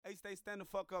say stand the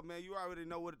fuck up, man. You already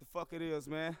know what the fuck it is,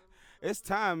 man. It's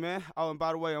time, man. Oh, and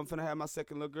by the way, I'm finna have my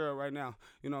second little girl right now.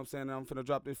 You know what I'm saying? I'm finna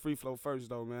drop this free flow first,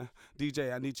 though, man.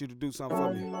 DJ, I need you to do something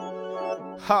for me.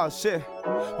 Oh, shit.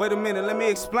 Wait a minute, let me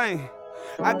explain.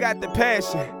 I got the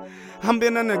passion. I'm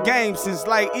been in the game since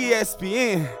like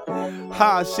ESPN.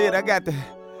 Oh, shit, I got the...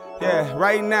 Yeah,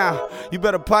 right now, you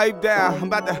better pipe down. I'm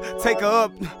about to take her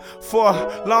up for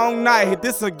a long night.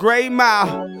 This a great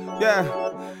mile. Yeah.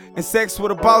 And sex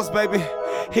with a boss, baby,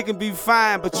 he can be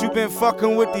fine, but you been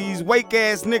fucking with these wake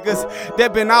ass niggas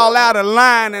that been all out of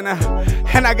line, and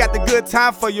I got the good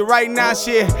time for you right now,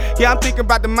 shit. Yeah, I'm thinking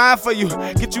about the mind for you.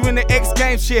 Get you in the X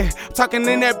game, shit. I'm talking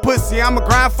in that pussy, I'ma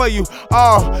grind for you.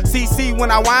 Oh, CC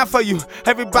when I whine for you.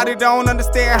 Everybody don't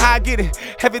understand how I get it.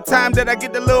 Every time that I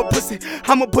get the little pussy,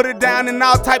 I'ma put it down in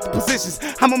all type of positions.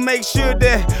 I'ma make sure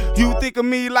that you think of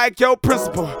me like your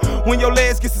principal. When your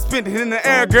legs get suspended in the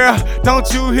air, girl,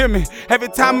 don't you hear me? Every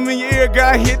time I'm in your ear, girl,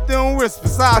 I hit them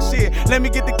whispers. Oh shit, let me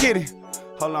get the kitty.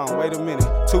 Hold on, wait a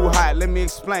minute. Too hot, let me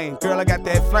explain. Girl, I got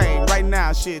that flame right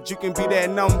now, shit. You can be that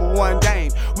 #1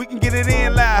 dame. We can get it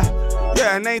in live.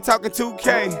 Yeah, and ain't talking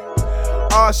 2K.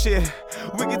 Oh shit,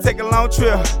 we can take a long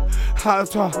trip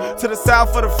to the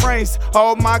south of the Frames.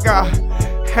 Oh my God.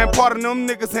 And part of them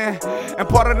niggas and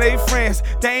part of they friends,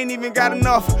 they ain't even got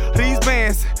enough of these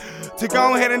bands to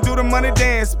go ahead and do the money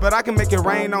dance, but I can make it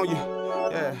rain on you.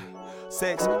 Yeah,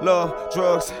 sex, love,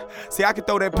 drugs. See, I can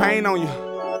throw that pain on you.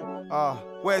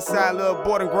 West side little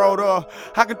boy done growed up.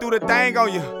 I can do the thing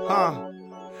on you,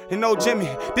 You know, Jimmy,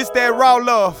 this that raw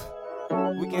love.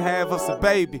 We can have us a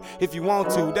baby if you want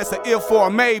to. That's a if or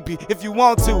a maybe if you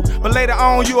want to. But later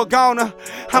on you a goner.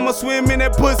 I'ma swim in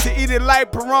that pussy, eat it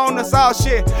like piranhas. Oh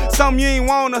shit, something you ain't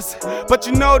want us. But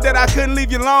you know that I couldn't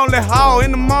leave you lonely. Oh,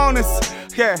 in the mornings.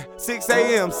 Yeah, 6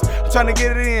 a.m.s. I'm tryna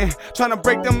get it in, tryna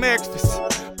break them extras.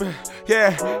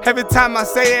 Yeah, every time I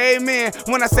say amen,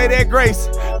 when I say that grace,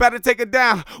 better take it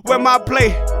down, where my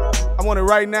plate. I want it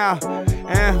right now.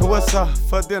 And what's up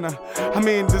for dinner? I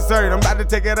mean dessert, I'm about to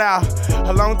take it out.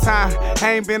 A long time,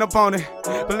 I ain't been up on it.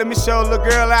 But let me show a little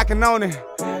girl I can own it.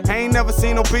 I ain't never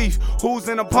seen no beef, who's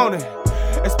an opponent?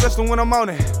 Especially when I'm on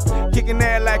it. Kicking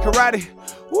that like karate.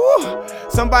 Woo!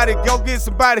 Somebody go get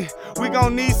somebody. We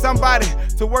gon' need somebody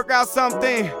to work out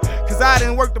something. Cause I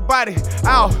didn't work the body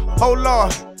out. Oh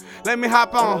Lord, let me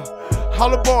hop on.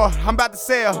 All aboard, I'm about to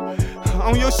sail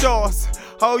on your shores.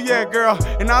 Oh yeah, girl,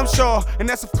 and I'm sure, and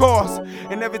that's of course.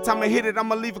 And every time I hit it,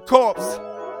 I'ma leave a corpse.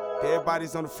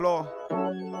 Everybody's on the floor.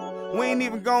 We ain't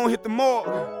even gonna hit the morgue.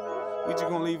 We just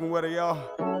gonna leave them where they are.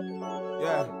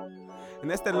 Yeah, and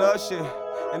that's that love shit.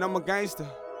 And I'm a gangster.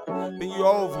 Bend you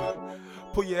over,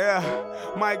 pull your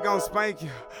hair, might gon' spank you.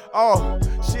 Oh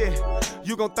shit,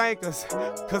 you gon' thank us,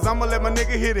 cause I'ma let my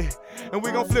nigga hit it, and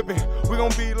we gon' flip it. We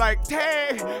gon' be like,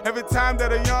 dang, every time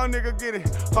that a young nigga get it.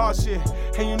 Oh shit,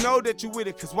 and you know that you with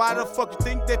it, cause why the fuck you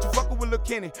think that you fuckin' with Lil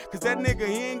Kenny? Cause that nigga,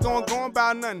 he ain't going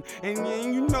about nothing, and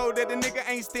you know that the nigga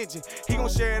ain't stingy. He gon'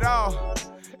 share it all,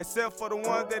 except for the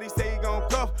ones that he say he gon'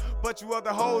 cuff. But you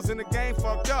other hoes in the game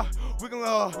fucked up. We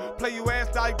gon' play you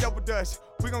ass like double dutch.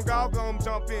 We gon'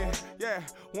 jump in. Yeah,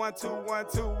 1, 2, 1,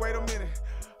 2. Wait a minute.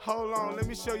 Hold on, let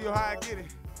me show you how I get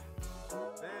it.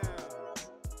 Damn.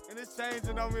 And it's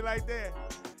changing on me like that.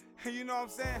 And you know what I'm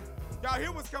saying? Y'all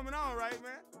hear what's coming on, right,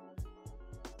 man?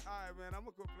 All right, man, I'm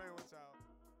gonna quit playing with y'all.